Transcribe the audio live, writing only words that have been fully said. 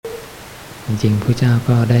ริงๆพระเจ้า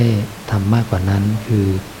ก็ได้ทำมากกว่านั้นคือ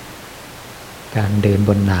การเดิน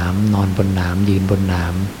บนหนามนอนบนหนามยืนบนหนา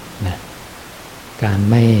มนะการ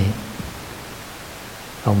ไม่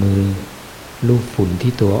เอามือลูบฝุ่น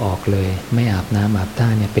ที่ตัวออกเลยไม่อาบน้ำอาบท่า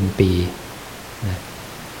เนี่ยเป็นปีนะ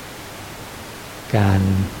การ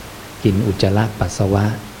กินอุจจาระปัสสาวะ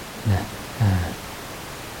นะ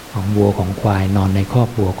ของวัวของควายนอนในคอก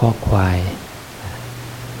วัวคอกควาย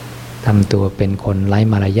ทำตัวเป็นคนไร้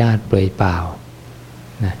มารยาทเปลือยเปล่า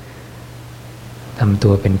นะทำตั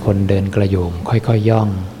วเป็นคนเดินกระโยงค่อยๆย่อง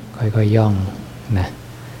ค่อยๆย่องนะ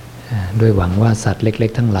ด้วยหวังว่าสัตว์เล็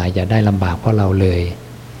กๆทั้งหลายอย่าได้ลำบากเพราะเราเลย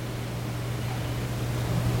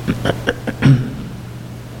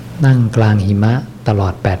นั่งกลางหิมะตลอ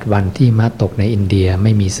ด8วันที่หิมะตกในอินเดียไ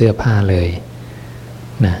ม่มีเสื้อผ้าเลย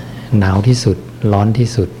นะหนาวที่สุดร้อนที่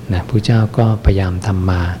สุดนะพระเจ้าก็พยายามทำ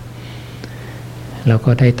มาแล้ว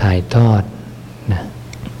ก็ได้ถ่ายทอดนะ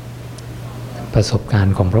ประสบการ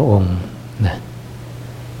ณ์ของพระองค์นะ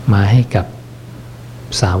มาให้กับ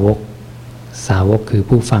สาวกคือ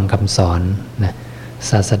ผู้ฟังคำสอนนะ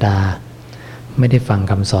ศาสดาไม่ได้ฟัง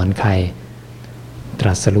คำสอนใครต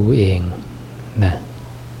รัสรู้เองนะ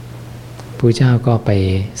พระเจ้าก็ไป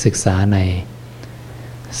ศึกษาใน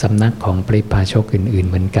สำนักของปริพาชกอื่นๆ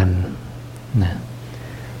เหมือนกันนะ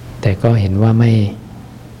แต่ก็เห็นว่าไม่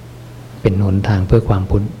เป็นหนทางเพื่อความ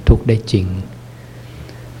พ้นทุกข์ได้จริง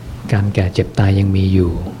การแก่เจ็บตายยังมีอ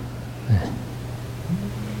ยู่นะ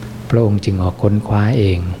พระองค์จึงออกค้นคว้าเอ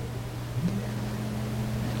ง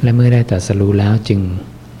และเมื่อได้ตรัสรู้แล้วจึง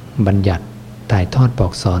บัญญัติถ่ายทอดบอ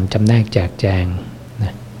กสอนจำแนกแจกแจงน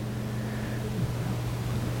ะ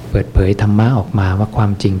เปิดเผยธรรมะออกมาว่าควา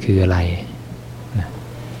มจริงคืออะไรนะ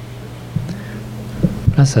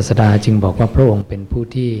พระศาสดาจึงบอกว่าพระองค์เป็นผู้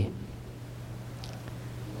ที่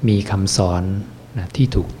มีคำสอนนะที่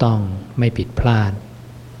ถูกต้องไม่ผิดพลาด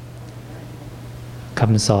ค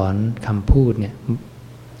ำสอนคำพูดเนี่ย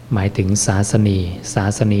หมายถึงศาสนีศ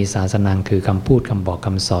าสนังคือคำพูดคำบอกค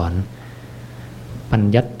ำสอนปัญ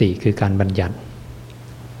ญัตติคือการบัญญัติ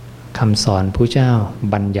คำสอนพระเจ้า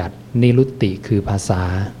บัญญัตินิรุตติคือภาษา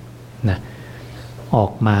นะออ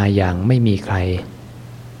กมาอย่างไม่มีใคร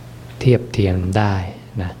เทียบเทียมได้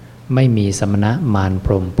นะไม่มีสมณะมารพ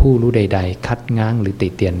รหมผู้รู้ใดๆคัดง้างหรือติ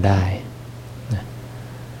เตียนได้นะ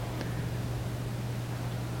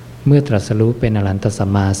เมื่อตรัสรู้เป็นอรหันตสัม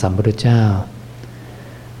มาสัมพุทธเจ้า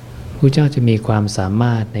พระเจ้าจะมีความสาม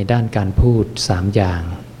ารถในด้านการพูด3อย่าง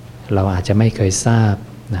เราอาจจะไม่เคยทราบ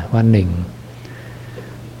นะว่า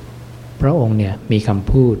1พระองค์เนี่ยมีค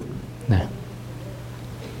ำพูดนะ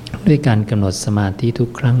ด้วยการกำหนดสมาธิทุก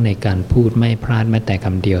ครั้งในการพูดไม่พลาดแม้แต่ค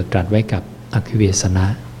ำเดียวตรัสไว้กับอคิเวสนะ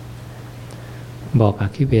บอกอ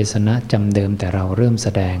คิเวสนะจำเดิมแต่เราเริ่มแส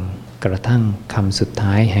ดงกระทั่งคำสุด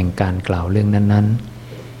ท้ายแห่งการกล่าวเรื่องนั้น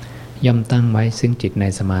ๆย่อมตั้งไว้ซึ่งจิตใน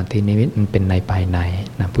สมาธินิมิตมันเป็นในภายใน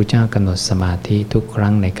นะพระเจ้ากำหนดสมาธิทุกครั้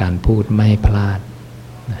งในการพูดไม่พลาด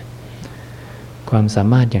นะความสา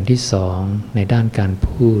มารถอย่างที่สองในด้านการ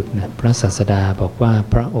พูดนะพระศาสดาบอกว่า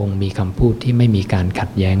พระองค์มีคำพูดที่ไม่มีการขัด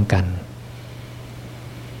แย้งกัน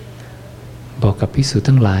บอกกับภิกษุ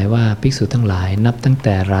ทั้งหลายว่าภิกษุทั้งหลายนับตั้งแ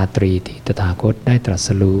ต่ราตรีที่ตถาคตได้ตรัส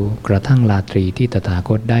รู้กระทั่งราตรีที่ตถาค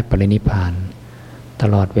ตได้ปรินิพพานต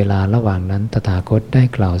ลอดเวลาระหว่างนั้นตถาคตได้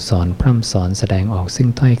กล่าวสอนพร่ำสอนแสดงออกซึ่ง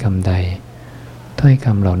ถ้อยคำใดถ้อยค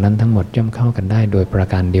ำเหล่านั้นทั้งหมดย่อมเข้ากันได้โดยประ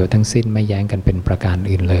การเดียวทั้งสิ้นไม่แย้งกันเป็นประการ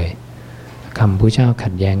อื่นเลยคำพระเจ้าขั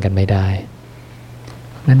ดแย้งกันไม่ได้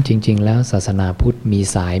นั่นจริงๆแล้วศาสนาพุทธมี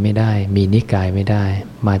สายไม่ได้มีนิกายไม่ได้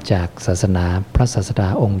มาจากศาสนาพระศาสดา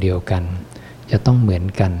องค์เดียวกันจะต้องเหมือน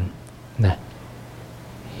กันนะ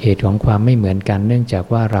เหตุของความไม่เหมือนกันเนื่องจาก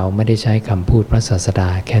ว่าเราไม่ได้ใช้คำพูดพระศาสดา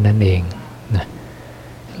แค่นั้นเองนะ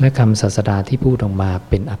และคำศาสดาที่พูดออกมา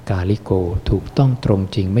เป็นอากาลิโกถูกต้องตรง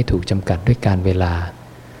จริงไม่ถูกจำกัดด้วยการเวลา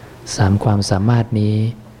3ความสามารถนี้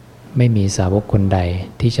ไม่มีสาวกคนใด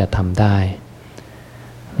ที่จะทำได้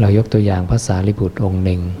เรายกตัวอย่างพระสารีบุตรองค์ห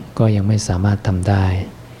นึ่งก็ยังไม่สามารถทำได้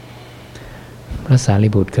พระสารี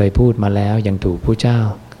บุตรเคยพูดมาแล้วยังถูกพระเจ้า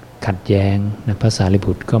ขัดแย้งนะพระสารี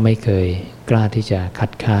บุตรก็ไม่เคยกล้าที่จะคั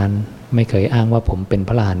ดค้านไม่เคยอ้างว่าผมเป็นพ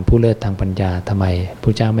ระอรหันต์ผู้เลิศทางปัญญาทำไมพร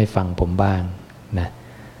ะเจ้าไม่ฟังผมบ้างนะ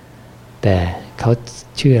แต่เขา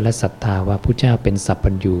เชื่อและศรัทธาว่าพระเจ้าเป็นสัพ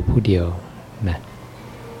พัญญูผู้เดียวนะ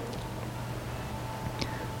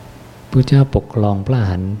พระเจ้าปกครองพระอร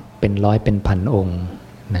หันต์เป็นร้อยเป็นพันองค์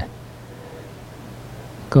นะ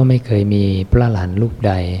ก็ไม่เคยมีพระอรหันต์รูปใ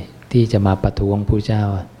ดที่จะมาประท้วงพระเจ้า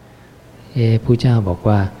พระเจ้าบอก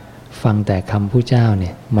ว่าฟังแต่คำพระเจ้าเนี่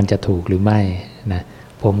ยมันจะถูกหรือไม่นะ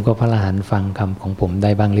ผมก็พระอรหันต์ฟังคำของผมได้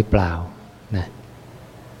บ้างหรือเปล่านะ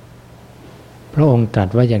พระองค์ตรัส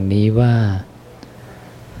ว่าอย่างนี้ว่า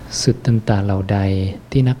สุตตันตเหล่าใด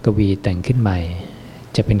ที่นักกวีแต่งขึ้นใหม่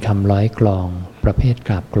จะเป็นคำร้อยกลองประเภทก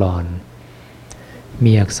ราบกลอน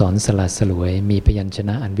มีอักษรสลัดสลวยมีพยัญชน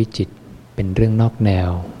ะอันวิจิตรเป็นเรื่องนอกแนว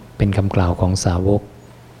เป็นคำกล่าวของสาวก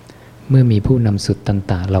เมื่อมีผู้นำสุตตัน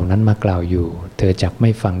ตเหล่านั้นมากล่าวอยู่เธอจักไม่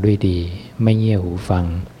ฟังด้วยดีไม่เงี่ยหูฟัง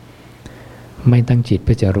ไม่ตั้งจิตเ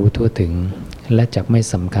พื่อจะรู้ทั่วถึงและจักไม่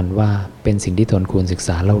สำคัญว่าเป็นสิ่งที่ตนควรศึกษ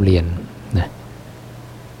าเล่าเรียนนะ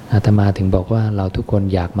อาตมาถึงบอกว่าเราทุกคน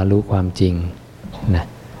อยากมารู้ความจริงนะ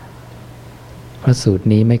พระสูตร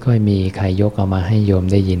นี้ไม่ค่อยมีใครยกเอามาให้โยม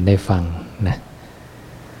ได้ยินได้ฟังนะ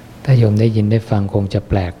ถ้าโยมได้ยินได้ฟังคงจะ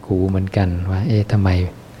แปลกหูเหมือนกันว่าทำไม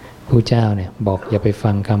ผู้เจ้าเนี่ยบอกอย่าไป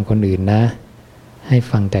ฟังคำคนอื่นนะให้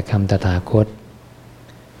ฟังแต่คำตถาคต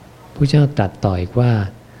ผู้เจ้าตรัสต่ออีกว่า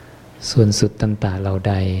ส่วนสุตตันตเหล่าใ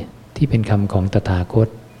ดที่เป็นคำของตถาคต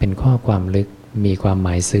เป็นข้อความลึกมีความหม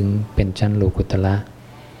ายซึ้งเป็นชั้นโลกุตละ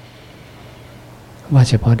ว่า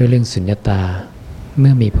เฉพาะด้วยเรื่องสุญญตาเ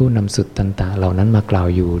มื่อมีผู้นำสุตตันตเหล่านั้นมากล่าว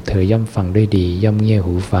อยู่เธอย่อมฟังด้วยดีย่อมเงี่ย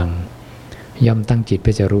หูฟังย่อมตั้งจิตเ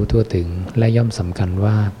พื่อจะรู้ทั่วถึงและย่อมสำคัญ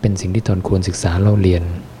ว่าเป็นสิ่งที่ตนควรศึกษาเล่าเรียน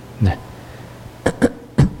นะ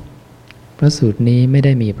พระสูตรนี้ไม่ไ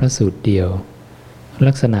ด้มีพระสูตรเดียว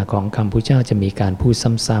ลักษณะของคำพุทธเจ้าจะมีการพูด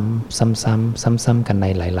ซ้ำๆกันใน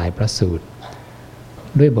หลายๆพระสูตร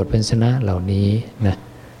ด้วยบทพยัญชนะเหล่านี้นะ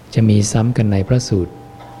จะมีซ้ำกันในพระสูตร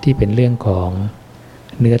ที่เป็นเรื่องของ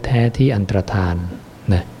เนื้อแท้ที่อันตรธาน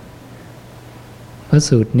นะพระ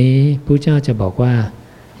สูตรนี้พระเจ้าจะบอกว่า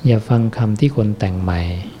อย่าฟังคำที่คนแต่งใหม่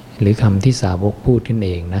หรือคำที่สาวกพูดขึ้นเอ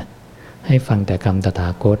งนะให้ฟังแต่คำตถา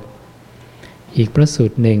คตอีกพระสู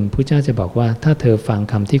ตรหนึ่งพระเจ้าจะบอกว่าถ้าเธอฟัง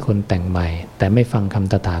คำที่คนแต่งใหม่แต่ไม่ฟังค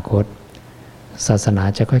ำตถาคตศาสนา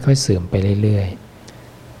จะค่อยๆเสื่อมไปเรื่อย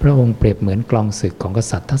ๆพระองค์เปรียบเหมือนกลองศึกของก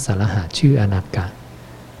ษัตริย์ทัศรหะชื่ออนากะ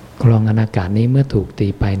กลองอนากะนี้เมื่อถูกตี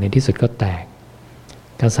ไปในที่สุดก็แตก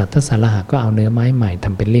กษัตริย์ทัศรหะก็เอาเนื้อไม้ใหม่ท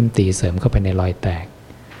ำเป็นลิ่มตีเสริมเข้าไปในรอยแตก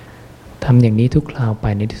ทำอย่างนี้ทุกคราวไป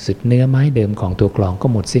ในที่สุดเนื้อไม้เดิมของตัวกลองก็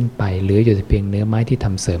หมดสิ้นไปเหลืออยู่แต่เพียงเนื้อไม้ที่ท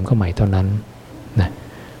ำเสริมเข้าใหม่เท่านั้นนะ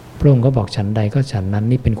พระองค์ก็บอกฉันใดก็ฉันนั้น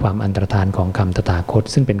นี่เป็นความอันตรธานของคำตถาคต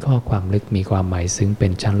ซึ่งเป็นข้อความลึกมีความหมายซึ้งเป็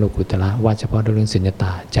นชั้นโลกุตละว่าเฉพาะด้วยเรื่องสุญญต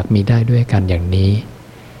าจักมีได้ด้วยกันอย่างนี้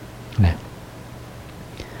นะ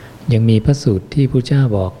ยังมีพระสูตรที่พระเจ้า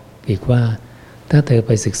บอกอีกว่าถ้าเธอไ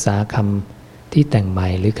ปศึกษาคำที่แต่งใหม่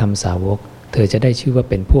หรือคำสาวกเธอจะได้ชื่อว่า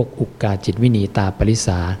เป็นพวกอุกกาจิตวินีตาปริส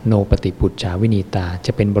าโนปฏิปุจฉาวินีตาจ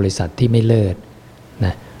ะเป็นบริษัทที่ไม่เลิศน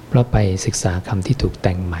ะเพราะไปศึกษาคำที่ถูกแ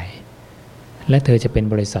ต่งใหม่และเธอจะเป็น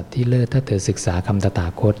บริษัทที่เลิศถ้าเธอศึกษาคำตถา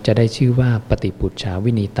คตจะได้ชื่อว่าปฏิปุจฉา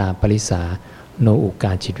วินีตาปริสาโนอุกก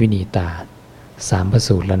าจิตวินีตา3พระ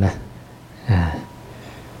สูตรแล้วนะ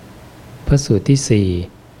พระสูตรที่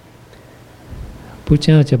4พระเ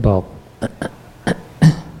จ้าจะบอก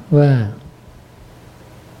ว่า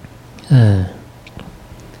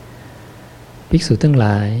ภิกษุทั้งหล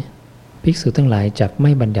ายจักไ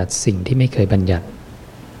ม่บัญญัติสิ่งที่ไม่เคยบัญญัติ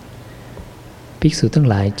ภิกษุทั้ง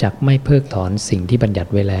หลายจักไม่เพิกถอนสิ่งที่บัญญัติ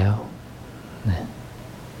ไว้แล้ว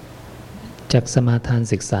จักสมาทาน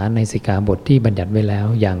ศึกษาในสิกขาบทที่บัญญัติไว้แล้ว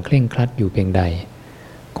อย่างเคร่งครัดอยู่เพียงใด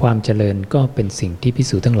ความเจริญก็เป็นสิ่งที่ภิก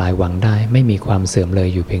ษุทั้งหลายหวังได้ไม่มีความเสื่อมเลย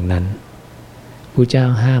อยู่เพียงนั้นพระเจ้า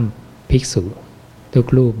ห้ามภิกษุทุก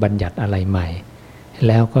รูปบัญญัติอะไรใหม่แ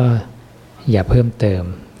ล้วก็อย่าเพิ่มเติม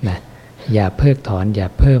นะอย่าเพิกถอนอย่า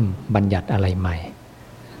เพิ่มบัญญัติอะไรใหม่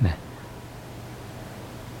นะ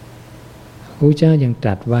พระเจ้ายังต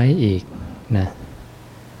รัสไว้อีกนะ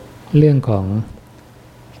เรื่องของ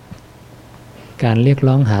การเรียก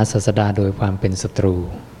ร้องหาศาสดาโดยความเป็นศัตรู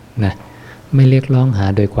นะไม่เรียกร้องหา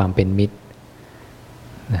โดยความเป็นมิตร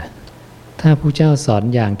นะถ้าพระเจ้าสอน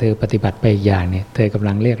อย่างเธอปฏิบัติไปอีกอย่างเนี่ยเธอกำ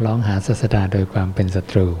ลังเรียกร้องหาศาสดาโดยความเป็นศั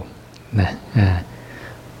ตรูนะ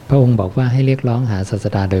พระองค์บอกว่าให้เรียกร้องหาศาส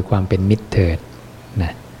ดาโดยความเป็นมิตรเถิดน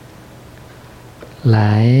ะหล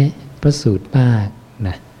ายพระสูตรมากน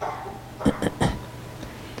ะ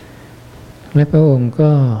และพระองค์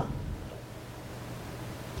ก็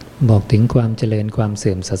บอกถึงความเจริญความเ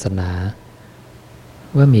สื่อมศาสนา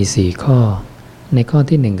ว่ามี4ข้อในข้อ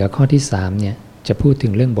ที่1กับข้อที่3เนี่ยจะพูดถึ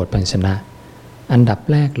งเรื่องบทพยัญชนะอันดับ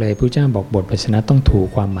แรกเลยพระเจ้าบอกบทพยัญชนะต้องถูก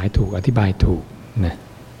ความหมายถูกอธิบายถูกนะ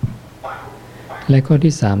และข้อ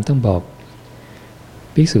ที่3ต้องบอก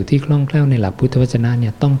ภิกษุที่คล่องแคล่วในหลักพุทธวจนะเนี่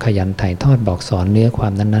ยต้องขยันถ่ายทอดบอกสอนเนื้อควา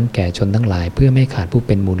มนั้นๆแก่ชนทั้งหลายเพื่อไม่ขาดผู้เ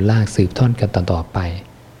ป็นมูลรากสืบทอดกันต่อไป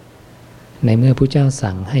ในเมื่อพระเจ้า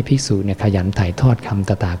สั่งให้ภิกษุเนี่ยขยันถ่ายทอดคำ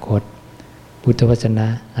ตถาคตพุทธวจนะ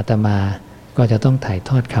อาตมาก็จะต้องถ่ายท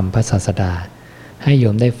อดคำพระศาสดาให้โย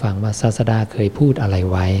มได้ฟังว่าศาสดาเคยพูดอะไร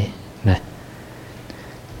ไว้นะ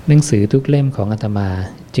หนังสือทุกเล่มของอาตมา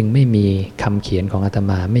จึงไม่มีคำเขียนของอาต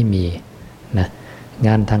มาไม่มีนะ ง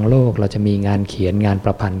านทางโลกเราจะมีงานเขียนงานป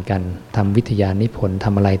ระพันธ์กันทำวิทยานิพนธ์ท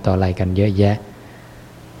ำอะไรต่ออะไรกันเยอะแยะ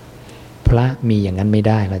พระมีอย่างนั้นไม่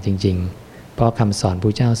ได้ละจริงๆเพราะคำสอนพร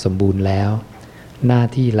ะเจ้าสมบูรณ์แล้วหน้า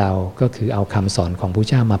ที่เราก็คือเอาคำสอนของพระ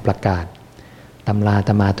เจ้ามาประกาศตำราต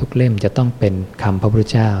มาทุกเล่มจะต้องเป็นคำพระพุทธ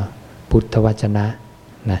เจ้าพุทธวจนะ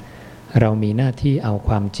นะเรามีหน้าที่เอาค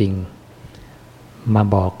วามจริงมา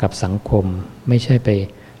บอกกับสังคมไม่ใช่ไป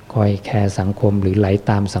คอยแคร์สังคมหรือไหล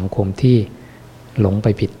ตามสังคมที่หลงไป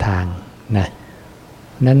ผิดทางนะ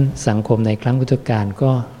นั้นสังคมในครั้งพุทธกาล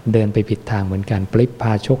ก็เดินไปผิดทางเหมือนกันปริพ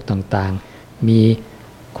าชกต่างๆมี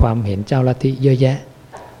ความเห็นเจ้าลัทธิเยอะแยะ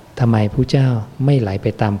ทำไมพระเจ้าไม่ไหลไป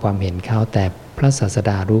ตามความเห็นเขาแต่พระศาส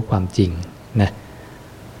ดารู้ความจริงนะ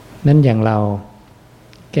นั้นอย่างเรา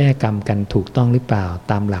แก้กรรมกันถูกต้องหรือเปล่า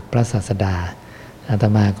ตามหลักพระศาสดาอาต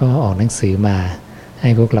มาก็ออกหนังสือมาให้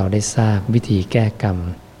พวกเราได้ทราบวิธีแก้กรรม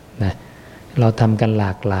นะเราทำกันหล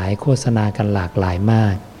ากหลายโฆษณากันหลากหลายมา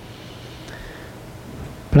ก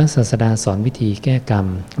พระศาสดาสอนวิธีแก้กรรม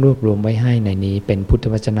รวบรวมไว้ให้ในนี้เป็นพุทธ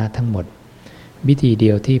วจนะทั้งหมดวิธีเดี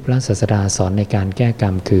ยวที่พระศาสดาสอนในการแก้กรร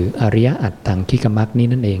มคืออริยอัตถังคิกมัคนี้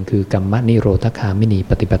นั่นเองคือกรรมนิโรธคามินี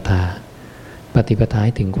ปฏิปทาปฏิปทาใ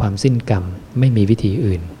ห้ถึงความสิ้นกรรมไม่มีวิธี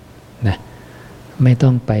อื่นนะไม่ต้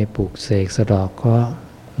องไปปลูกเสกสะเดาะเคราะห์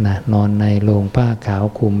นะนอนในโลงผ้าขาว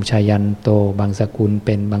คลุมชายันโตบางสกุลเ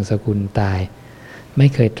ป็นบางสกุลตายไม่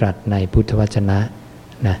เคยตรัสในพุทธวจนะ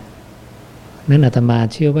นะนั้นอาตมา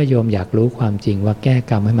เชื่อว่าโยมอยากรู้ความจริงว่าแก้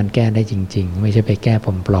กรรมให้มันแก้ได้จริงๆไม่ใช่ไปแก้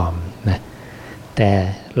ปลอมๆนะแต่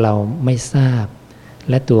เราไม่ทราบ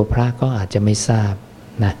และตัวพระก็อาจจะไม่ทราบ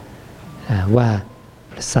นะว่า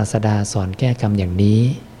ศาสดาสอนแก้กรรมอย่างนี้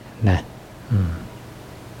นะ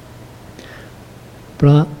เพร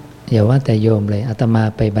าะอย่าว่าแต่โยมเลยอาตมา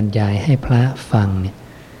ไปบรรยายให้พระฟังเนี่ย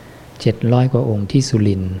700 กว่าองค์ที่สุ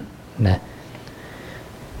รินทร์นะ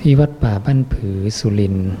ที่วัดป่าบ้านผือสุริ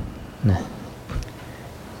นทร์นะ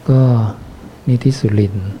ก็นี่ที่สุริ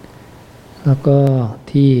นทร์แล้วก็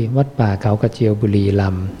ที่วัดป่าเขากระเจียวบุรีรั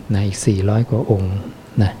มย์นะอีก400 กว่าองค์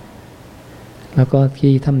นะแล้วก็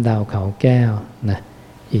ที่ถ้ำดาวเขาแก้วนะ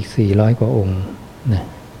อีก400 กว่าองค์นะ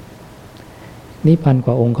นี่1,000 ก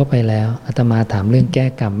ว่าองค์เข้าไปแล้วอาตมาถามเรื่องแก้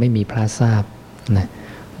กรรมไม่มีพระทราบนะ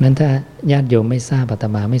นั้นถ้าญาติโยมไม่ทราบอาต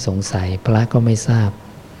มาไม่สงสัยพระก็ไม่ทราบ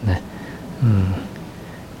นะ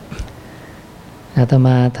อาตม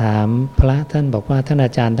าถามพระท่านบอกว่าท่านอ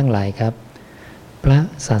าจารย์ทั้งหลายครับพระ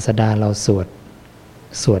ศาสดาเรา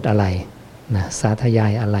สวดอะไรนะสาธยา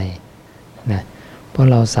ยอะไรนะเพราะ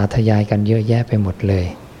เราสาธยายกันเยอะแยะไปหมดเลย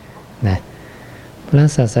นะพระ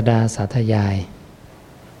ศาสดาสาธยาย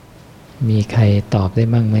มีใครตอบได้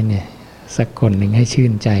บ้างไหมเนี่ยสักคนหนึ่งให้ชื่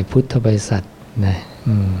นใจพุทธบริษัทนะ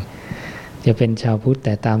จะเป็นชาวพุทธแ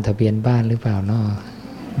ต่ตามทะเบียนบ้านหรือเปล่าเนาะ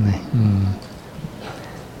นะ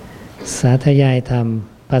สาธยายธรรม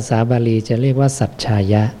ภาษาบาลีจะเรียกว่าสัจฉา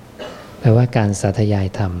ยะแปลว่าการสาธยาย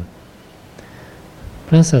ธรรมพ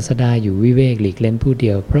ระศาสดาอยู่วิเวกหลีกเล่นผู้เดี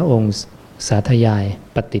ยวพระองค์สาธยาย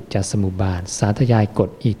ปฏิจจสมุปบาทสาธยายกฎ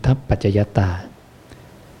อิทัปปัจจยตา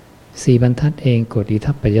4 บรรทัดเองกฎอิ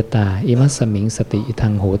ทัปปัจจยตาอิมัสสมิงสติอิทั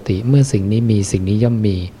งโหติเมื่อสิ่งนี้มีสิ่งนี้ย่อม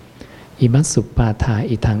มีอิมัสสุปาทา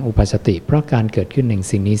อิทังอุปสติเพราะการเกิดขึ้นแห่ง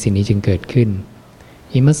สิ่งนี้จึงเกิดขึ้น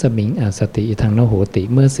อิมัสสมิงอสติอิทังนโหติ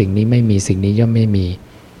เมื่อสิ่งนี้ไม่มีสิ่งนี้ย่อมไม่มี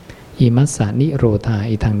อิมัสสานิโรธา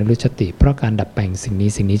อิทังนรุชติเพราะการดับไปสิ่ง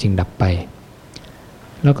นี้จึงดับไป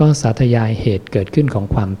แล้วก็สาธยายเหตุเกิดขึ้นของ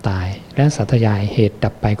ความตายและสาธยายเหตุดั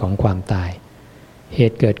บไปของความตายเห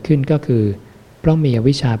ตุเกิดขึ้นก็คือเพราะมีอ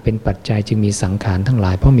วิชชาเป็นปัจจัยจึงมีสังขารทั้งหล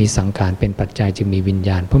ายเพราะมีสังขารเป็นปัจจัยจึงมีวิญญ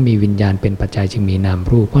าณเพราะมีวิญญาณเป็นปัจจัยจึงมีนาม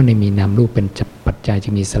รูปเพราะในมีนามรูปเป็นปัจจัยจึ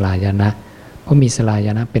งมีสลายนะเพราะมีสลาย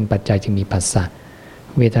นะเป็นปัจจัยจึงมีผัสสะ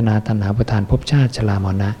เวทนาตัณหาอุปาทานภพชาติชราม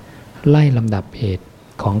รณะไล่ลำดับเหตุ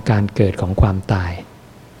ของการเกิดของความตาย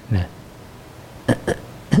นะ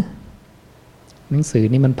หนังสือ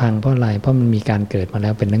นี่มันพังเพราะอะไรเพราะมันมีการเกิดมาแล้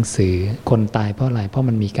วเป็นหนังสือคนตายเพราะอะไรเพราะ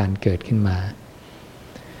มันมีการเกิดขึ้นมา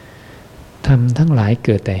ธรรมทั้งหลายเ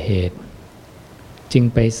กิดแต่เหตุจึง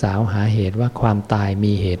ไปสาวหาเหตุว่าความตาย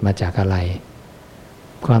มีเหตุมาจากอะไร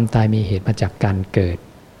ความตายมีเหตุมาจากการเกิด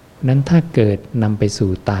นั้นถ้าเกิดนำไป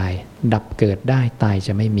สู่ตายดับเกิดได้ตายจ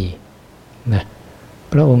ะไม่มีนะ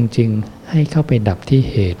พระองค์จึงให้เข้าไปดับที่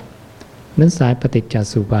เหตุนั้นสายปฏิจจ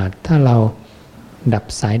สมุปบาทถ้าเราดับ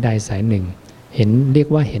สายใดสายหนึ่งเห็นเรียก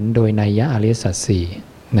ว่าเห็นโดยนัยยะอริยสัจสี่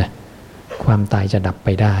นะความตายจะดับไป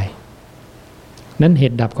ได้นั้นเห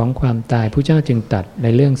ตุดับของความตายพระเจ้าจึงตรัสใน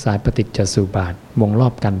เรื่องสายปฏิจจสมุปบาทวงรอ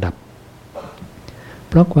บการดับ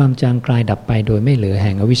เพราะความจางคลายดับไปโดยไม่เหลือแ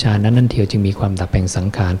ห่งอวิชชานั้นเทียวจึงมีความดับแห่งสัง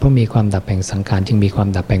ขารเพราะมีความดับแห่งสังขารจึงมีความ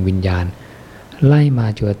ดับแห่งวิญญาณไล่มา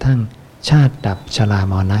จนกระทั่งชาติดับชรา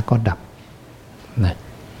มรณะก็ดับ นะ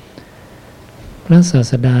พระศา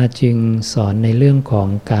สดาจึงสอนในเรื่องของ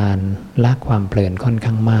การละความเพลินค่อน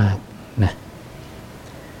ข้างมากนะ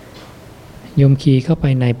โยมคีย์เข้าไป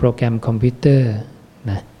ในโปรแกรมคอมพิวเตอร์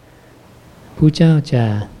นะผู้เจ้าจะ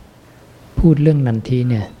พูดเรื่องนันที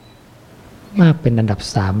เนี่ยมากเป็นอันดับ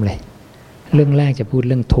3เลยเรื่องแรกจะพูด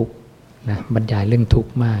เรื่องทุกข์นะบรรยายเรื่องทุก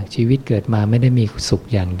ข์มากชีวิตเกิดมาไม่ได้มีสุข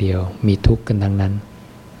อย่างเดียวมีทุกข์กันทั้งนั้น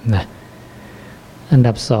นะอัน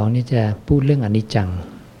ดับ2นี่จะพูดเรื่องอนิจจัง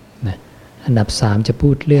นะอันดับ3จะพู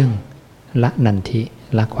ดเรื่องละนันทิ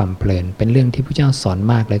ละความเพลินเป็นเรื่องที่พระเจ้าสอน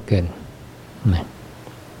มากเหลือเกินนะ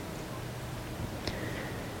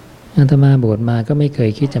อาตมาบวชมาก็ไม่เคย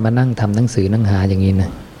คิดจะมานั่งทำหนังสือนั่งหาอย่างนี้นะ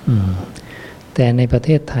แต่ในประเท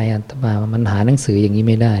ศไทยอาตมามันหาหนังสืออย่างนี้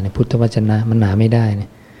ไม่ได้นะพุทธวจนะมันหาไม่ได้นะ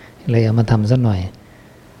เลยเอามาทำซะหน่อย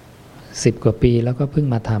10 กว่าปีแล้วก็เพิ่ง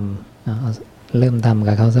มาทำเริ่มทำ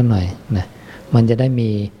กับเขาซะหน่อยนะมันจะได้มี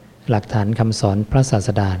หลักฐานคำสอนพระศาส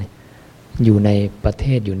ดาอยู่ในประเท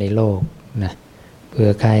ศอยู่ในโลกนะเผื่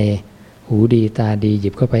อใครหูดีตาดีหยิ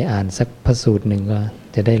บเข้าไปอ่านสักพระสูตรหนึ่งก็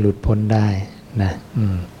จะได้หลุดพ้นได้นะ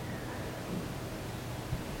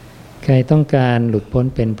ใครต้องการหลุดพ้น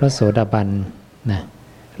เป็นพระโสดาบันนะ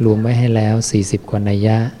รวมไว้ให้แล้ว40 กว่านัยย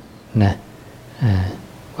ะนะ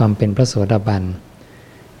ความเป็นพระโสดาบัน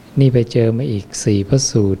นี่ไปเจอมาอีก4 พระ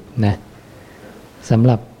สูตรนะสำห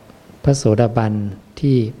รับพระโสดาบัน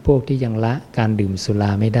ที่พวกที่ยังละการดื่มสุร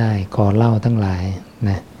าไม่ได้ขอเหล้าทั้งหลาย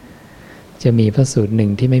นะจะมีพระสูตรหนึ่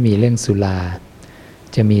งที่ไม่มีเรื่องสุรา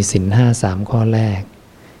จะมีศีล 5 3 ข้อแรก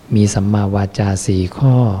มีสัมมาวาจา4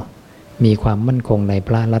 ข้อมีความมั่นคงในพ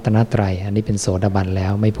ระรัตนตรัยอันนี้เป็นโสดาบันแล้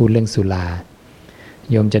วไม่พูดเรื่องสุรา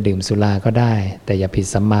โยมจะดื่มสุราก็ได้แต่อย่าผิด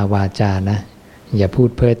สัมมาวาจานะอย่าพูด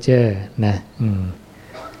เพ้อเจ้อนะ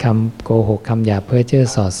คำโกหกคำหยาเพ้อเจ้อ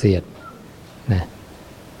ส่อเสียดนะ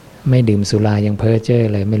ไม่ดื่มสุรายังเพ้อเจ้อ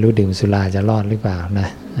เลยไม่รู้ดื่มสุราจะรอดหรือเปล่านะ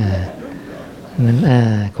นั้น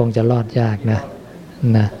คงจะรอดยากนะ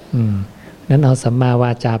นั้นเอาสัมมาว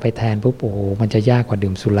าจาไปแทนปุ๊บโอ้โหมันจะยากกว่า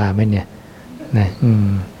ดื่มสุราไหมเนี่ยนะ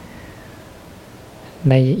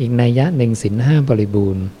ในอีกนัยยะหนึ่งศีล 5บริบู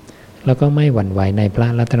รณ์แล้วก็ไม่หวั่นไหวในพระ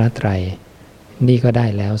รัตนตรัยนี่ก็ได้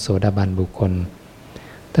แล้วโสดาบันบุคคล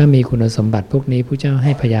ถ้ามีคุณสมบัติพวกนี้พระเจ้าใ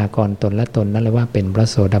ห้พยากรณ์ตนและตนนั่นเลยว่าเป็นพระ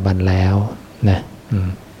โสดาบันแล้วนะ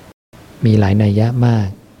มีหลายนัยยะมาก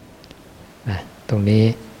นะตรงนี้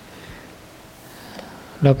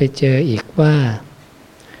เราไปเจออีกว่า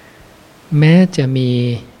แม้จะมี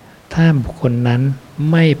ถ้าบุคคลนั้น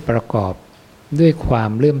ไม่ประกอบด้วยควา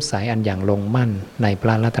มเลื่อมใสอันอย่างลงมั่นในพร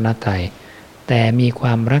ะรัตนตรัยแต่มีคว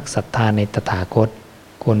ามรักศรัทธาในตถาคต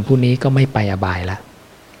คนผู้นี้ก็ไม่ไปอบายละ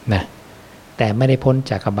นะแต่ไม่ได้พ้น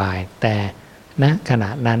จากอบายแต่ณขณะ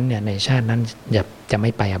นั้นเนี่ยในชาตินั้นจะไ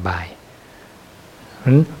ม่ไปอบายเพราะ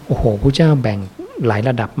ฉะนั้นโอ้โหพระเจ้าแบ่งหลายร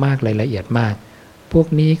ะดับมากเลยละเอียดมากพวก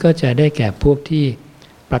นี้ก็จะได้แก่พวกที่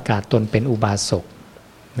ประกาศตนเป็นอุบาสก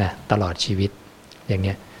นะตลอดชีวิตอย่างเ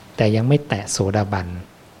นี้ยแต่ยังไม่แตะโสดาบัน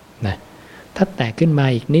นะถ้าแตะขึ้นมา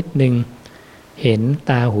อีกนิดนึงเห็น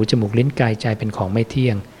ตาหูจมูกลิ้นกายใจเป็นของไม่เที่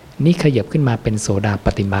ยงนี่ขยับขึ้นมาเป็นโสดาป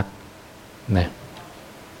ฏิมัคนะ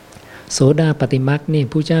โสดาปฏิมัคนี่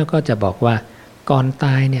ผู้เจ้าก็จะบอกว่าก่อนต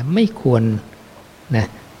ายเนี่ยไม่ควรนะ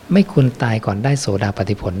ไม่ควรตายก่อนได้โสดาป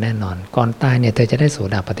ฏิผลแน่นอนก่อนตายเนี่ยเธอจะได้โส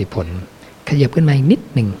ดาปฏิผลขยับขึ้นมาอีกนิด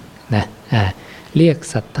หนึ่งนะเรียก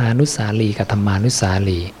สัทธานุสาลีกับธรรมานุสา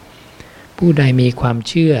ลีผู้ใดมีความ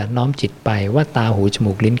เชื่อน้อมจิตไปว่าตาหูจ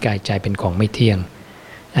มูกลิ้นกายใจเป็นของไม่เที่ยง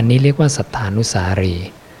อันนี้เรียกว่าสัทธานุสารี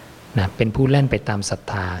นะเป็นผู้แล่นไปตามศรัท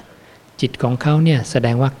ธาจิตของเขาเนี่ยแสด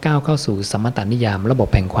งว่าก้าวเข้าสู่สมมตนิยามระบบ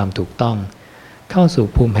แห่งความถูกต้องเข้าสู่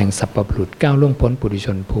ภูมิแห่งสัพพบุรุษก้าวล่วงพ้นปุถุช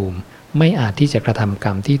นภูมิไม่อาจที่จะกระทำกร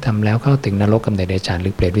รมที่ทำแล้วเข้าถึงนรกกำเนิดเดชานหรื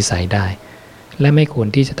อเปรตวิสัยได้และไม่ควร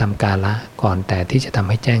ที่จะทำกาละก่อนแต่ที่จะทำ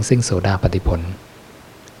ให้แจ้งซึ่งโสดาปฏิผล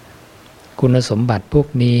คุณสมบัติพวก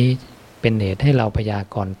นี้เป็นเหตุให้เราพยา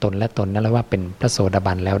กรณ์ตนและตนนั่นแหละว่าเป็นพระโสดา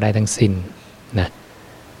บันแล้วได้ทั้งสิ้นนะ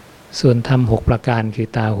ส่วนธรรม6ประการคือ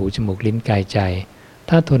ตาหูจมูกลิ้นกายใจ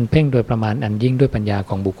ถ้าทนเพ่งโดยประมาณอันยิ่งด้วยปัญญาข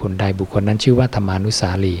องบุคคลใดบุคคลนั้นชื่อว่าธรรมานุสา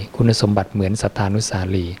ลีคุณสมบัติเหมือนสัทธานุสา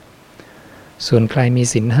ลีส่วนใครมี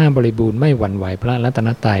ศีล 5บริบูรณ์ไม่หวั่นไหวพระรัตน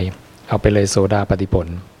ตรัยเอาไปเลยโสดาปฏิผล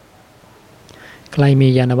ใครมี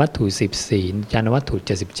ญาณวัตถุ10ศีลญาณวัตถุ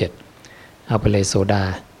77เอาไปเลยโสดา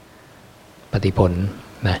ปฏิผล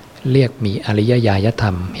นะเรียกมีอริยญาณธร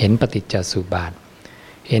รมเห็นปฏิจจสุบาท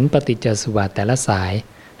เห็นปฏิจจสุบาทแต่ละสาย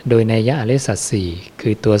โดยนัยยะอริยสัจ4คื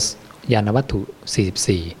อตัวญาณวัตถุ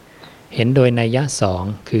44เห็นโดยนัยยะ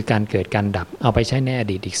2คือการเกิดการดับเอาไปใช้ในอ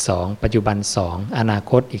ดีตอีก2ปัจจุบัน2อนา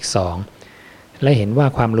คตอีก2และเห็นว่า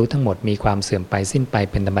ความรู้ทั้งหมดมีความเสื่อมไปสิ้นไป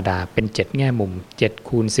เป็นธรรมดาเป็น7แง่มุม7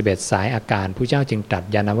คูณ11สายอาการผู้เจ้าจึงตรัส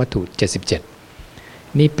ญาณวัตถุ77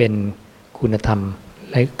 นี่เป็นคุณธรรม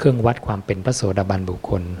และเครื่องวัดความเป็นพระโสดาบันบุค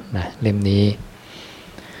คลนะเล่มนี้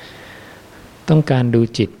ต้องการดู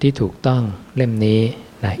จิตที่ถูกต้องเล่มนี้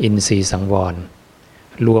นะอินทรีย์สังวร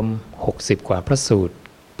รวม60กว่าพระสูตร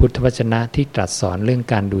พุทธวจนะที่ตรัสสอนเรื่อง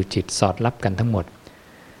การดูจิตสอดรับกันทั้งหมด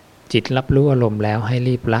จิตรับรู้อารมณ์แล้วให้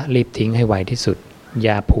รีบละรีบทิ้งให้ไวที่สุดอ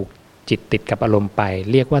ย่าผูกจิตติดกับอารมณ์ไป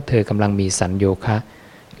เรียกว่าเธอกำลังมีสัญโยคะ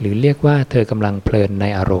หรือเรียกว่าเธอกำลังเพลินใน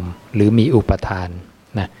อารมณ์หรือมีอุปทาน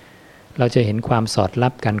นะเราจะเห็นความสอดรั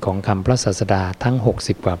บกันของคำพระศาสดาทั้ง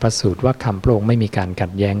60กว่าพระสูตรว่าคำพระองค์ไม่มีการขั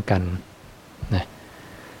ดแย้งกันนะ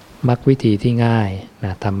มรรควิธีที่ง่ายน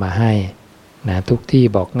ะทำมาให้นะทุกที่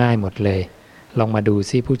บอกง่ายหมดเลยลองมาดู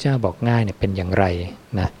ซิผู้เจ้าบอกง่ายเนี่ยเป็นอย่างไร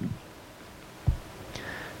นะ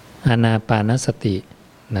อานาปานสติ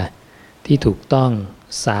นะที่ถูกต้อง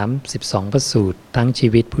32พระสูตรทั้งชี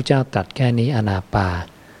วิตผู้เจ้าตรัสแค่นี้อานาปา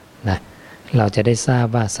นะเราจะได้ทราบ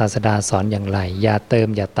ว่าศาสดาสอนอย่างไรอย่าเติม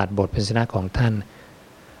อย่าตัดบทพยัญชนะของท่าน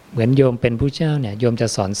เหมือนโยมเป็นผู้เจ้าเนี่ยโยมจะ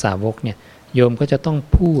สอนสาวกเนี่ยโยมก็จะต้อง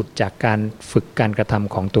พูดจากการฝึกการกระท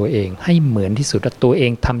ำของตัวเองให้เหมือนที่สุดว่าตัวเอ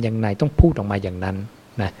งทำอย่างไรต้องพูดออกมาอย่างนั้น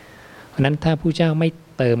นะเพราะนั้นถ้าผู้เจ้าไม่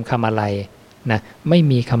เติมคำอะไรนะไม่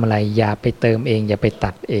มีคำอะไรอย่าไปเติมเองอย่าไป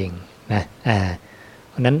ตัดเองนะ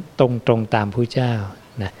เพราะนั้นตรงตามผู้เจ้า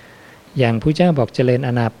นะอย่างผู้เจ้าบอกเจริญอ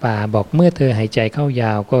านาปาบอกเมื่อเธอหายใจเข้าย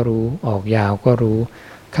าวก็รู้ออกยาวก็รู้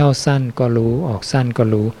เข้าสั้นก็รู้ออกสั้นก็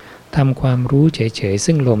รู้ทำความรู้เฉยๆ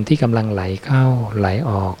ซึ่งลมที่กำลังไหลเข้าไหล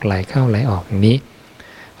ออกไหลเข้าไหลออกอย่างนี้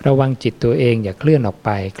ระวังจิตตัวเองอย่าเคลื่อนออกไป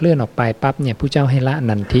เคลื่อนออกไปปั๊บเนี่ยผู้เจ้าให้ละ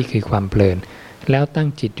นันทิคือความเพลินแล้วตั้ง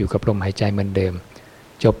จิตอยู่กับลมหายใจเหมือนเดิม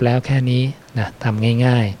จบแล้วแค่นี้นะทำ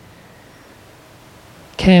ง่าย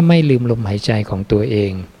ๆแค่ไม่ลืมลมหายใจของตัวเอ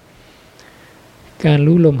งการ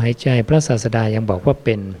รู้ลมหายใจพระศาสดายังบอกว่าเ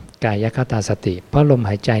ป็นกายคตาสติเพราะลม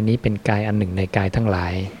หายใจนี้เป็นกายอันหนึ่งในกายทั้งหลา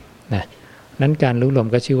ยนะนั้นการรู้ลม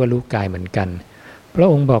ก็ชื่อว่ารู้กายเหมือนกันพระ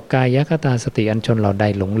องค์บอกกายคตาสติอันชนเราใด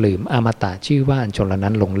หลงลืมอมตะชื่อว่าอันชนเหล่า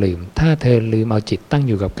นั้นหลงลืมถ้าเธอลืมเอาจิตตั้งอ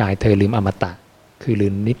ยู่กับกายเธอลืมอมตะคือลื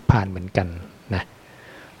มนิพพานเหมือนกันนะ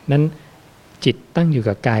นั้นจิตตั้งอยู่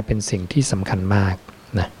กับกายเป็นสิ่งที่สำคัญมาก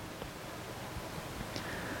นะ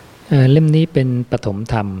เล่มนี้เป็นปฐม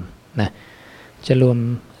ธรรมนะจะรวม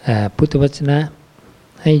พุทธวจนะ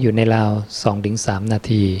ให้อยู่ในราว 2-3 นา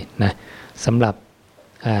ทีนะสำหรับ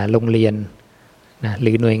โรงเรียนนะห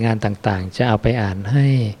รือหน่วยงานต่างๆจะเอาไปอ่านให้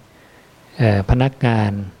พนักงา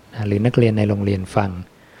นหรือนักเรียนในโรงเรียนฟัง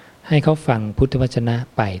ให้เขาฟังพุทธวจนะ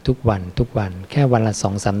ไปทุกวันแค่วันละ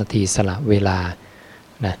 2-3 นาทีสละเวลา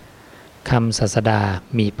นะคำศาสดา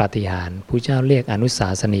มีปาฏิหาริย์ผู้เจ้าเรียกอนุสา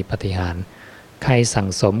สนีปาฏิหาริย์ใครสั่ง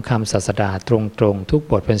สมคำศาสดาตรงๆทุก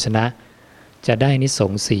บทพยัญชนะจะได้นิส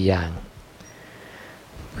งส์4อย่าง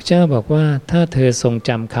พระเจ้าบอกว่าถ้าเธอทรงจ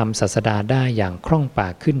ำคำศาสดาได้อย่างคล่องปา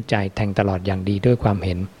กขึ้นใจแทงตลอดอย่างดีด้วยความเ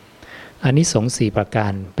ห็นอานิสงส์4ประกา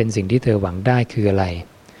รเป็นสิ่งที่เธอหวังได้คืออะไร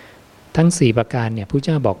ทั้ง4ประการเนี่ยพระเ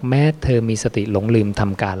จ้าบอกแม้เธอมีสติหลงลืมท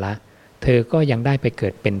ำกาละเธอก็ยังได้ไปเกิ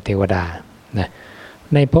ดเป็นเทวดานะ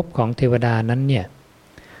ในภพของเทวดานั้นเนี่ย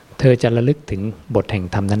เธอจะระลึกถึงบทแห่ง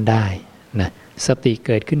ธรรมนั้นได้นะสติเ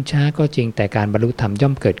กิดขึ้นช้าก็จริงแต่การบรรลุธรรมย่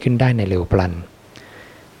อมเกิดขึ้นได้ในเร็วพลัน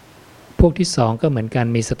พวกที่สองก็เหมือนกัน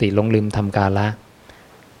มีสติหลงลืมทำกาละ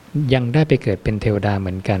ยังได้ไปเกิดเป็นเทวดาเห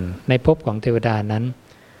มือนกันในภพของเทวดานั้น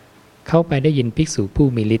เข้าไปได้ยินภิกษุผู้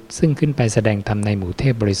มีฤทธิ์ซึ่งขึ้นไปแสดงธรรมในหมู่เท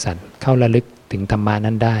พบริษัทเข้าระลึกถึงธรรมา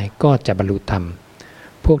นั้นได้ก็จะบรรลุธรรม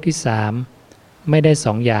พวกที่สามไม่ได้ส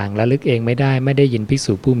องอย่างระลึกเองไม่ได้ยินภิก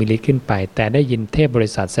ษุผู้มีฤทธิ์ขึ้นไปแต่ได้ยินเทพบริ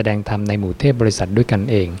ษัทแสดงธรรมในหมู่เทพบริษัทด้วยกัน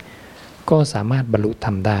เองก็สามารถบรรลุธ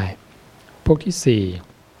รรมได้พวกที่สี่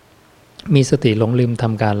มีสติหลงลืมท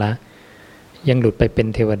ำกาละยังหลุดไปเป็น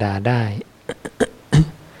เทวดาได้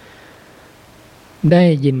ได้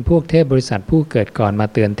ยินพวกเทพบริษัทผู้เกิดก่อนมา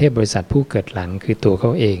เตือนเทพบริษัทผู้เกิดหลังคือตัวเข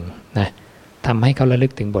าเองนะทำให้เขาระลึ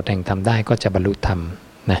กถึงบทแห่งธรรมได้ก็จะบรรลุธรรม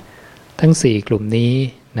นะทั้ง4กลุ่มนี้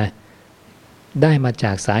นะได้มาจ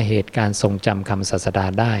ากสาเหตุการทรงจำคำศาสดา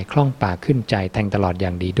ได้คล่องปากขึ้นใจแทงตลอดอย่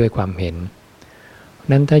างดีด้วยความเห็น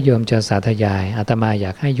นั้นถ้าโยมจะสาธยายอาตมาอย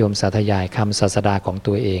ากให้โยมสาธยายคำศาสดาของ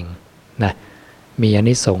ตัวเองนะมีอา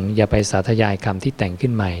นิสงส์อย่าไปสาธยายคำที่แต่งขึ้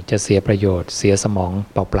นใหม่จะเสียประโยชน์เสียสมอง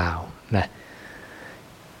เปล่าๆนะ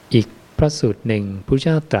อีกพระสูตรหนึ่งพระเ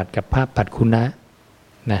จ้าตรัสกับพระปัจขุนะ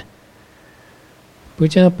นะพระ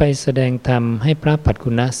เจ้าไปแสดงธรรมให้พระปัจขุ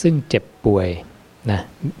นะซึ่งเจ็บป่วยนะ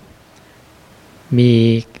มี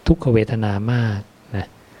ทุกขเวทนามากนะ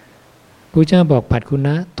พระเจ้าบอกปัจขุน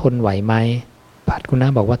ะทนไหวไหมปัจขุนะ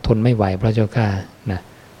บอกว่าทนไม่ไหวพระเจ้าค่ะนะ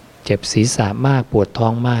เจ็บศีรษะมากปวดท้อ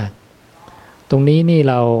งมากตรงนี้นี่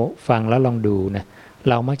เราฟังแล้วลองดูนะ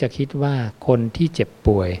เรามักจะคิดว่าคนที่เจ็บ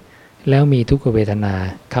ป่วย แล้วมีทุกขเวทนา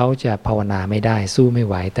เขาจะภาวนาไม่ได้สู้ไม่ไ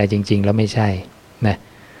หวแต่จริงๆแล้วไม่ใช่นะ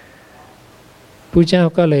พระเจ้า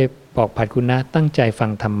ก็เลยบอกภัทกุณะตั้งใจฟั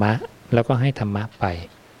งธรรมะแล้วก็ให้ธรรมะไป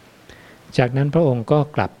จากนั้นพระองค์ก็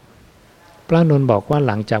กลับพระนนท์บอกว่า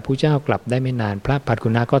หลังจากพระเจ้ากลับได้ไม่นานพระภัทกุ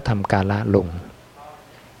ณะก็ทำกาละลง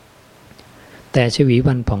แต่ชวี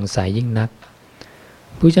วันผ่องใสยิ่งนัก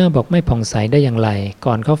พระเจ้าบอกไม่ผ่องใสได้อย่างไร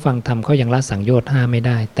ก่อนเขาฟังธรรมเขายังละสังโยชน์5ไม่ไ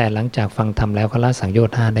ด้แต่หลังจากฟังธรรมแล้วเขาละสังโยช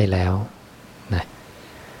น์5ได้แล้วนะ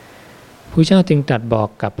พระเจ้าจึงตรัสบอก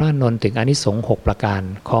กับพระนนท์ถึงอานิสงส์6ประการ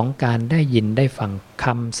ของการได้ยินได้ฟังค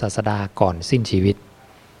ำศาสดาก่อนสิ้นชีวิต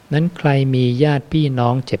นั้นใครมีญาติพี่น้อ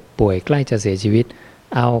งเจ็บป่วยใกล้จะเสียชีวิต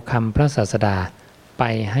เอาคำพระศาสดาไป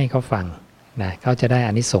ให้เขาฟังนะเขาจะได้อ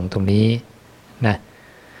านิสงส์ตรงนี้นะ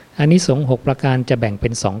อานิสงส์6ประการจะแบ่งเป็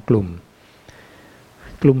น2กลุ่ม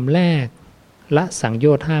กลุ่มแรกละสังโย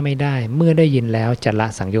ชน์5ไม่ได้เมื่อได้ยินแล้วจะละ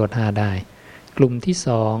สังโยชน์5ได้กลุ่มที่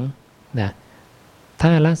2นะถ้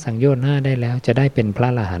าละสังโยชน์5ได้แล้วจะได้เป็นพระ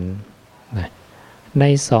อรหันต์นะใน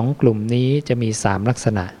2กลุ่มนี้จะมี3ลักษ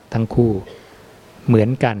ณะทั้งคู่เหมือ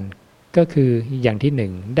นกันก็คืออย่างที่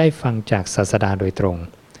1ได้ฟังจากศาสดาโดยตรง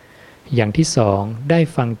อย่างที่2ได้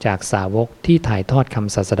ฟังจากสาวกที่ถ่ายทอดค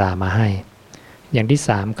ำศาสดามาให้อย่างที่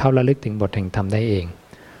3เขาระลึกถึงบทแห่งธรรมได้เอง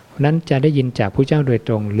นั้นจะได้ยินจากผู้เจ้าโดยต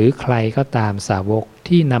รงหรือใครก็ตามสาวก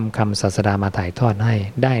ที่นำคำศาสดามาถ่ายทอดให้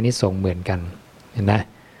ได้อานิสงส์เหมือนกันเห็นไหม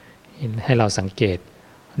ให้เราสังเกต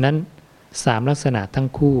นั้น3ลักษณะทั้ง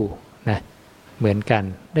คู่นะเหมือนกัน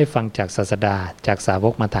ได้ฟังจากศาสดาจากสาว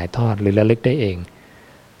กมาถ่ายทอดหรือระลึกได้เอง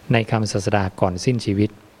ในคำศาสดาก่อนสิ้นชีวิต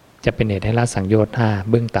จะเป็นเหตุให้ละสังโยชน์5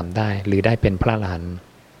เบื้องต่ำได้หรือได้เป็นพระอรหันต์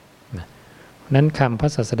นั้นคำพระ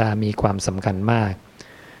ศาสดามีความสำคัญมาก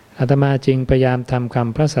อาตมาจึงพยายามทำค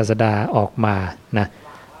ำพระศาสดาออกมานะ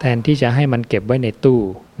แทนที่จะให้มันเก็บไว้ในตู้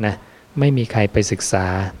นะไม่มีใครไปศึกษา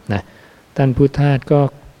นะท่านพุทธทาสก็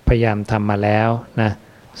พยายามทำมาแล้วนะ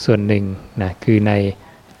ส่วนหนึ่งนะคือใน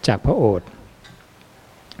จากพระโอษฐ์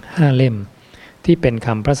5เล่มที่เป็นค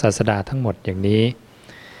ำพระศาสดาทั้งหมดอย่างนี้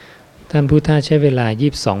ท่านพุทธทาสใช้เวลา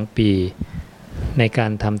22ปีในกา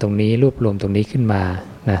รทำตรงนี้รวบรวมตรงนี้ขึ้นมา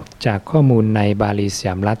นะจากข้อมูลในบาลีสย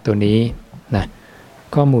ามรัฐตัวนี้นะ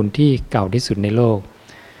ข้อมูลที่เก่าที่สุดในโลก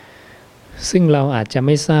ซึ่งเราอาจจะไ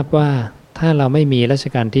ม่ทราบว่าถ้าเราไม่มีรัช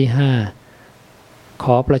กาลที่5ข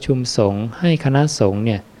อประชุมสงฆ์ให้คณะสงฆ์เ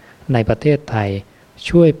นี่ยในประเทศไทย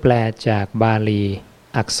ช่วยแปลจากบาลี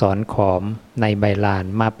อักษรขอมในไบลาน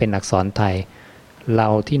มาเป็นอักษรไทยเรา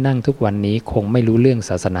ที่นั่งทุกวันนี้คงไม่รู้เรื่อง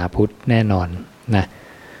ศาสนาพุทธแน่นอนนะ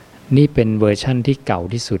นี่เป็นเวอร์ชั่นที่เก่า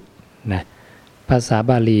ที่สุดนะภาษา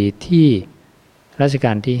บาลีที่รัชก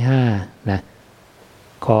าลที่5นะ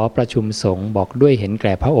ขอประชุมสงฆ์บอกด้วยเห็นแ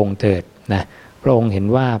ก่พระองค์เถิดนะพระองค์เห็น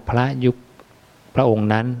ว่าพระยุคพระองค์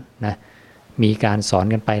นั้นนะมีการสอน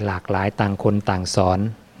กันไปหลากหลายต่างคนต่างสอน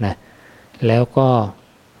นะแล้วก็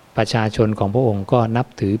ประชาชนของพระองค์ก็นับ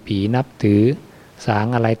ถือผีนับถือสาง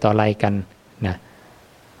อะไรต่ออะไรกันนะ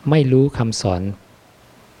ไม่รู้คำสอน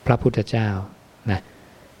พระพุทธเจ้านะ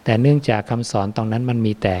แต่เนื่องจากคำสอนตรงนั้นมัน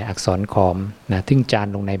มีแต่อักษรขอมนะทึ่งจาน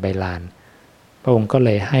ลงในใบลานพระองค์ก็เล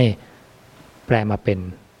ยให้แปลมาเป็น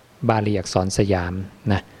บาลีอักษรสยาม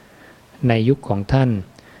นะในยุคของท่าน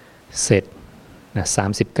เสร็จนะ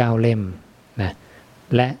39เล่มนะ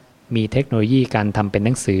และมีเทคโนโลยีการทำเป็นห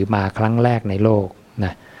นังสือมาครั้งแรกในโลกน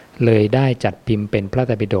ะเลยได้จัดพิมพ์เป็นพระไ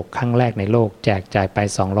ตรปิฎกครั้งแรกในโลกแจกจ่ายไป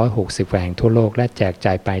260แห่งทั่วโลกและแจก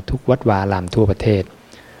จ่ายไปทุกวัดวาอารามทั่วประเทศ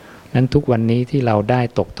นั้นทุกวันนี้ที่เราได้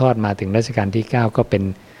ตกทอดมาถึงรัชกาลที่9ก็เป็น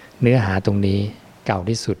เนื้อหาตรงนี้เก่า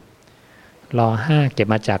ที่สุดร.5 เก็บ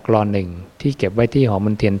มาจากร.1 ที่เก็บไว้ที่หอม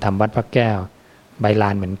นเทียนธรรมวัดพระแก้วใบลา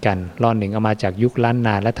นเหมือนกันร.1 เอามาจากยุคล้านน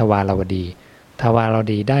าและทวารวดีทวารว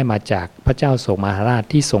ดีได้มาจากพระเจ้าโศกมหาราช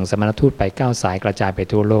ที่ส่งสมณทูตไป9สายกระจายไป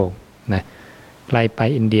ทั่วโลกนะใครไป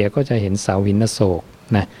อินเดียก็จะเห็นเสาหินอโศก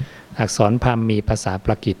นะอักษรพราหมณ์มีภาษาป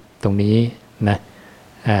รากิตตรงนี้นะ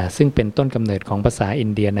ซึ่งเป็นต้นกำเนิดของภาษาอิ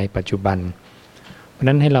นเดียในปัจจุบันเพราะ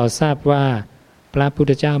นั้นให้เราทราบว่าพระพุท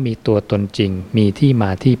ธเจ้ามีตัวตนจริงมีที่มา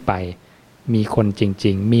ที่ไปมีคนจ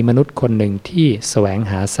ริงๆมีมนุษย์คนหนึ่งที่แสวง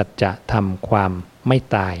หาสัจธรรมความไม่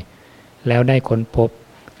ตายแล้วได้ค้นพบ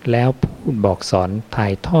แล้วพูดบอกสอนถ่า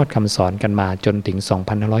ยทอดคำสอนกันมาจนถึง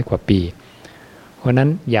 2,500 กว่าปีเพราะนั้น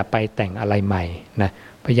อย่าไปแต่งอะไรใหม่นะ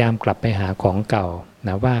พยายามกลับไปหาของเก่าน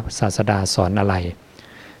ะว่าศาสดาสอนอะไร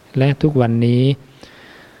และทุกวันนี้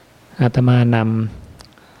อาตมาน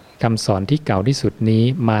ำคำสอนที่เก่าที่สุดนี้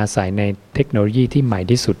มาใส่ในเทคโนโลยีที่ใหม่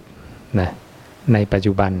ที่สุดนะในปัจ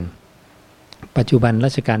จุบัน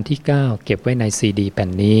รัชกาลที่9เก็บไว้ในซีดีแผ่น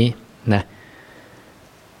นี้นะ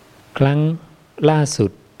ครั้งล่าสุ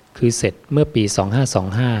ดคือเสร็จเมื่อปี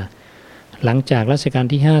2525 หลังจากรัชกาล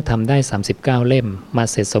ที่5ทำได้39เล่มมา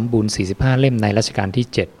เสร็จสมบูรณ์45เล่มในรัชกาลที่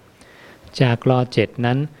7จากร7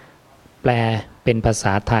นั้นแปลเป็นภาษ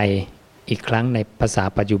าไทยอีกครั้งในภาษา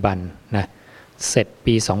ปัจจุบันนะเสร็จ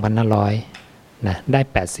ปี2500นะได้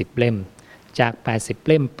80เล่มจาก80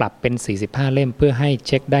เล่มปรับเป็น45เล่มเพื่อให้เ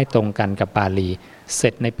ช็คได้ตรงกันกับบาลีเสร็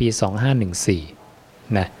จในปี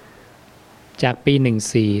2514นะจากปี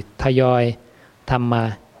14ทยอยทำมา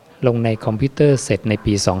ลงในคอมพิวเตอร์เสร็จใน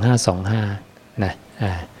ปี2525นะ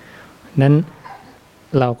นั้น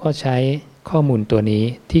เราก็ใช้ข้อมูลตัวนี้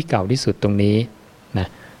ที่เก่าที่สุดตรงนี้นะ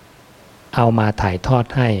เอามาถ่ายทอด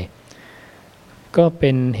ให้ก็เป็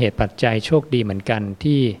นเหตุปัจจัยโชคดีเหมือนกัน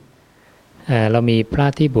ที่เรามีพระ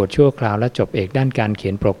ที่บวชชั่วคราวและจบเอกด้านการเขี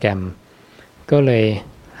ยนโปรแกรมก็เลย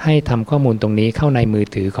ให้ทำข้อมูลตรงนี้เข้าในมือ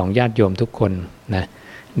ถือของญาติโยมทุกคนนะ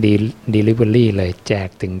delivery เลยแจก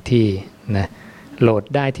ถึงที่นะโหลด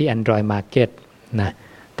ได้ที่ Android Market นะ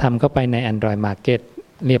ทำเข้าไปใน Android Market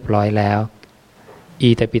เรียบร้อยแล้วอี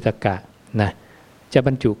ตปิฎกะนะจะบ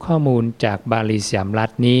รรจุข้อมูลจากบาลีสยามรัฐ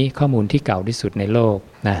นี้ข้อมูลที่เก่าที่สุดในโลก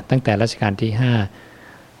นะตั้งแต่รัชกาลที่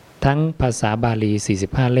5ทั้งภาษาบาลี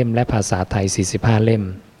45เล่มและภาษาไทย45เล่ม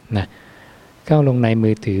นะเข้าลงในมื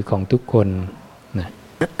อถือของทุกคนนะ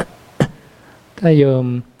ถ้าโยม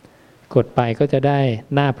กดไปก็จะได้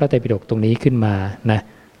หน้าพระไตรปิฎกตรงนี้ขึ้นมานะ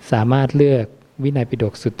สามารถเลือกวินัยปิฎ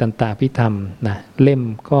กสุตตันตภิธรรมนะเล่ม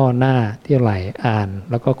ก็หน้าที่ไหลอ่าน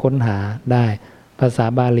แล้วก็ค้นหาได้ภาษา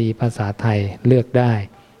บาลีภาษาไทยเลือกได้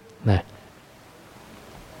นะ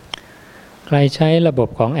ใครใช้ระบบ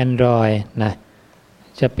ของ Android นะ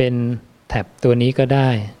จะเป็นแท็บตัวนี้ก็ได้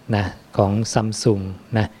นะของ Samsung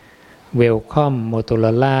นะ Welcome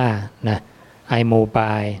Motorola นะ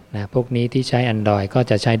iMobile นะพวกนี้ที่ใช้ Android ก็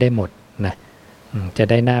จะใช้ได้หมดนะจะ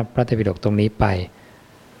ได้หน้าพระไตรปิฎกตรงนี้ไป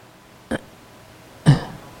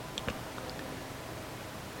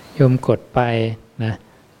โยมกดไปนะ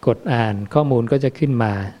กดอ่านข้อมูลก็จะขึ้นม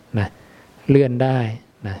านะเลื่อนได้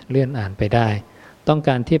นะเลื่อนอ่านไปได้ต้องก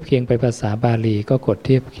ารเทียบเคียงไปภาษาบาลีก็กดเ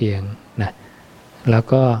ทียบเคียงนะแล้ว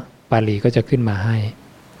ก็บาลีก็จะขึ้นมาให้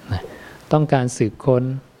นะต้องการสืบค้น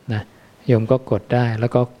นะโยมก็กดได้แล้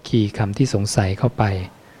วก็คีย์คำที่สงสัยเข้าไป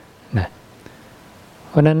นะ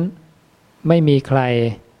เพราะนั้นไม่มีใคร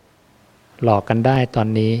หลอกกันได้ตอน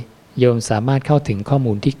นี้โยมสามารถเข้าถึงข้อ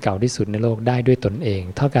มูลที่เก่าที่สุดในโลกได้ด้วยตนเอง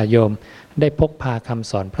เท่ากับโยมได้พกพาคำ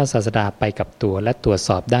สอนพระศาสดาไปกับตัวและตรวจส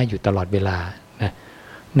อบได้อยู่ตลอดเวลานะ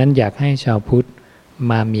นั้นอยากให้ชาวพุทธ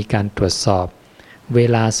มามีการตรวจสอบเว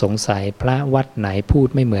ลาสงสัยพระวัดไหนพูด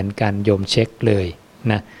ไม่เหมือนกันโยมเช็คเลย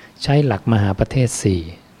นะใช้หลักมหาประเทศ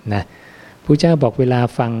4นะพระเจ้าบอกเวลา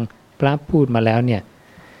ฟังพระพูดมาแล้วเนี่ย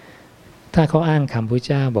ถ้าเขาอ้างคำพระ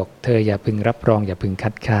เจ้าบอกเธออย่าพึงรับรองอย่าพึงคั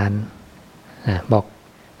ดค้านบอก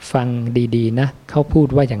ฟังดีๆนะเขาพูด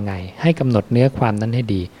ว่าอย่างไงให้กำหนดเนื้อความนั้นให้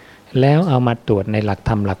ดีแล้วเอามาตรวจในหลักธ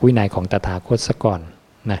รรมหลักวินัยของตถาคตซะก่อน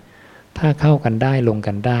นะถ้าเข้ากันได้ลง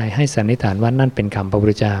กันได้ให้สันนิษฐานว่านั่นเป็นคำพระพุท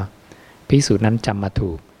ธเจ้าภิกษุนั้นจำมา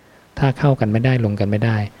ถูกถ้าเข้ากันไม่ได้ลงกันไม่ไ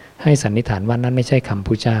ด้ให้สันนิษฐานว่านั่นไม่ใช่คำพระ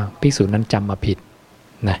พุทธเจ้าภิกษุนั้นจำมาผิด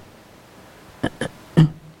นะ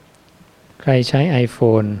ใครใช้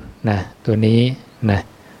iPhone นะตัวนี้นะ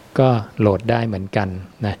ก็โหลดได้เหมือนกัน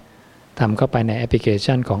นะทำเข้าไปในแอปพลิเค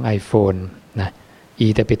ชันของ iPhone นะอี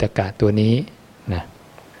ตปิฎกะตัวนี้นะ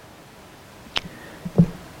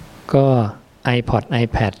ก็ iPod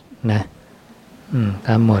iPad นะท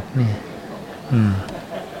ำหมด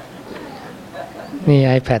นี่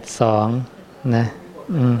iPad 2นะ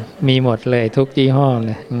มีหมดเลยทุกยี่ห้อเ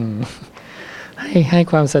ลยให้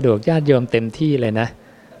ความสะดวกญาติโยมเต็มที่เลยนะ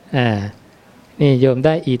นี่โยมไ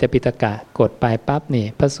ด้อีตปิฎกะกดไปปั๊บนี่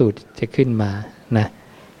พระสูตรจะขึ้นมานะ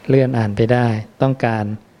เลื่อนอ่านไปได้ต้องการ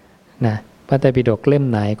นะพระไตรปิฎกเล่ม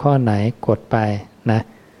ไหนข้อไหนกดไปนะ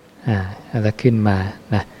จะขึ้นมา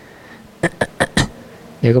นะ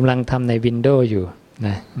เดี๋ยวกำลังทำใน Windows อยู่น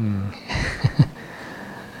ะ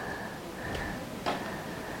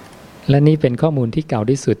และนี่เป็นข้อมูลที่เก่า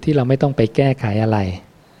ที่สุดที่เราไม่ต้องไปแก้ไขอะไร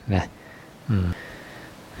นะ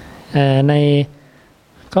ใน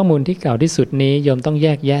ข้อมูลที่เก่าที่สุดนี้โยมต้องแย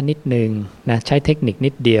กแยะนิดนึงนะใช้เทคนิค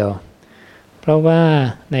นิดเดียวเพราะว่า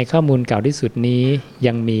ในข้อมูลเก่าที่สุดนี้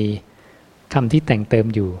ยังมีคำที่แต่งเติม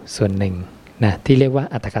อยู่ส่วนหนึ่งนะที่เรียกว่า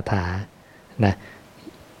อรรถกถานะ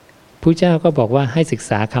พระเจ้าก็บอกว่าให้ศึก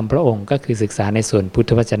ษาคำพระองค์ก็คือศึกษาในส่วนพุท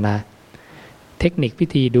ธวจนะเทคนิคพิ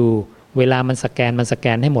ธีดูเวลามันสแก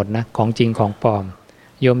นให้หมดนะของจริงของปลอม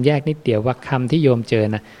โยมแยกนิดเดียวว่าคำที่โยมเจอ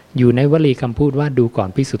นะอยู่ในวลีคำพูดว่าดูก่อน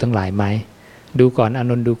ภิกษุทั้งหลายไหมดูก่อนอา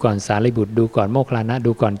นนท์ดูก่อนสารีบุตรดูก่อนโมคคัลลานะ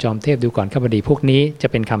ดูก่อนจอมเทพดูก่อนข้าพดีพวกนี้จะ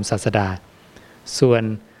เป็นคำศาสดาส่วน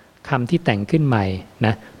คำที่แต่งขึ้นใหม่น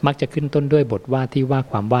ะมักจะขึ้นต้นด้วยบทว่าที่ว่า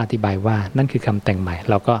ความว่าอธิบายว่านั่นคือคำแต่งใหม่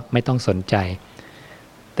เราก็ไม่ต้องสนใจ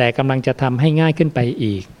แต่กำลังจะทำให้ง่ายขึ้นไป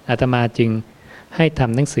อีกอาตมาจึงให้ท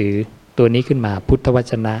ำหนังสือตัวนี้ขึ้นมาพุทธว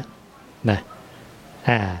จนะนะ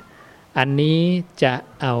อันนี้จะ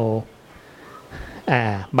เอา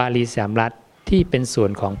บาลีสามรัฐที่เป็นส่ว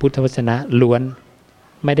นของพุทธวจนะล้วน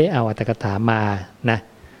ไม่ได้เอาอรรถกถามานะ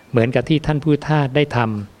เหมือนกับที่ท่านพุทธทาสได้ท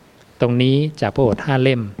ำตรงนี้จากพระโอษฐ์5 เ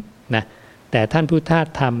ล่มนะแต่ท่านพุทธทาส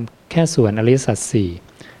ทำแค่ส่วนอริยสัจ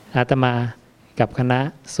 4อาตมากับคณะ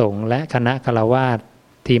สงฆ์และคณะฆราวาส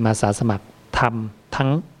ทีมอาสาสมัครทำทั้ง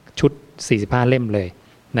ชุด45 เล่มเลย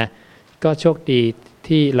นะก็โชคดี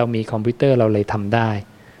ที่เรามีคอมพิวเตอร์เราเลยทำได้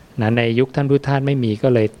นะในยุคท่านพุทธทาสไม่มีก็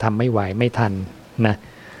เลยทำไม่ไหวไม่ทันนะ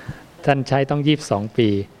ท่านใช้ต้อง22 ปี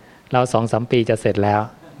เรา 2-3 ปีจะเสร็จแล้ว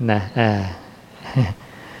นะ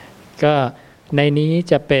ก็ในนี้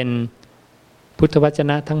จะเป็นพุทธวจ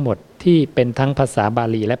นะทั้งหมดที่เป็นทั้งภาษาบา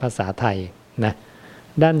ลีและภาษาไทยนะ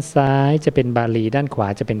ด้านซ้ายจะเป็นบาลีด้านขวา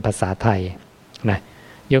จะเป็นภาษาไทยนะ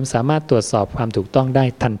โยมสามารถตรวจสอบความถูกต้องได้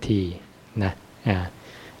ทันทีนะ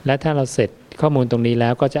และถ้าเราเสร็จข้อมูลตรงนี้แล้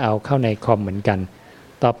วก็จะเอาเข้าในคอมเหมือนกัน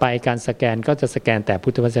ต่อไปการสแกนก็จะสแกนแต่พุ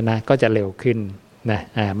ทธวจนะก็จะเร็วขึ้นนะ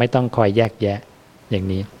ไม่ต้องคอยแยกแยะอย่าง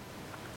นี้